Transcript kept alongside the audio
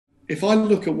if I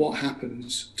look at what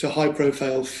happens to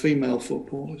high-profile female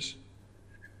footballers,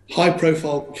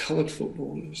 high-profile coloured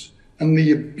footballers, and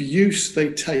the abuse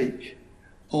they take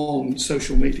on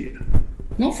social media,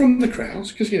 not from the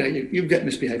crowds, because you get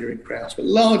misbehaviour in crowds, but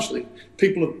largely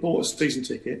people have bought a season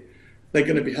ticket, they're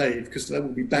going to behave because they will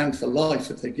be banned for life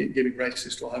if they keep giving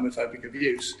racist or homophobic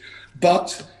abuse.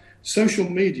 But social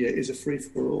media is a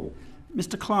free-for-all.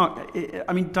 Mr. Clarke,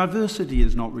 I mean, diversity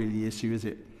is not really the issue, is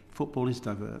it? Football is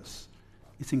diverse.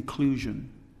 It's inclusion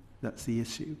that's the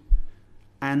issue.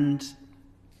 And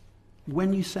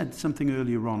when you said something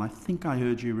earlier on, I think I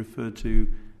heard you refer to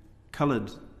coloured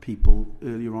people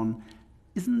earlier on.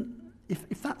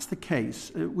 If that's the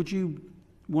case, would you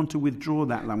want to withdraw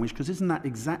that language? Because isn't that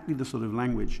exactly the sort of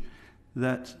language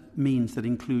that means that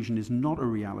inclusion is not a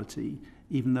reality,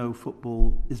 even though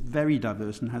football is very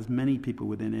diverse and has many people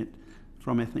within it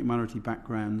from ethnic minority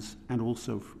backgrounds and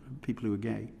also people who are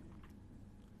gay?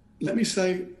 Let me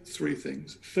say three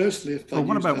things. Firstly,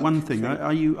 what about one thing?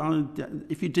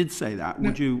 If you did say that,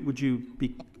 would you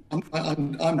be? I'm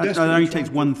that only takes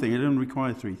one thing. It doesn't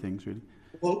require three things, really.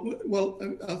 Well,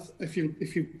 if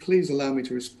you please allow me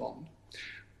to respond.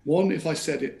 One, if I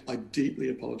said it, I deeply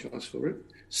apologise for it.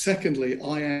 Secondly,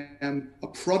 I am a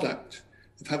product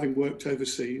of having worked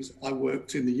overseas. I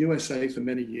worked in the USA for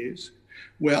many years,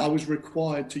 where I was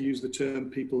required to use the term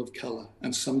people of colour,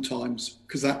 and sometimes,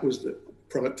 because that was the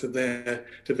product of their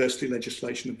diversity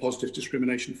legislation and positive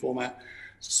discrimination format,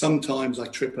 sometimes I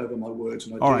trip over my words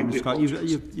and I do. All right, Mr. Clarke,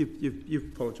 you've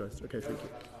apologised. Okay, thank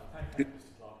you.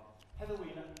 Heather,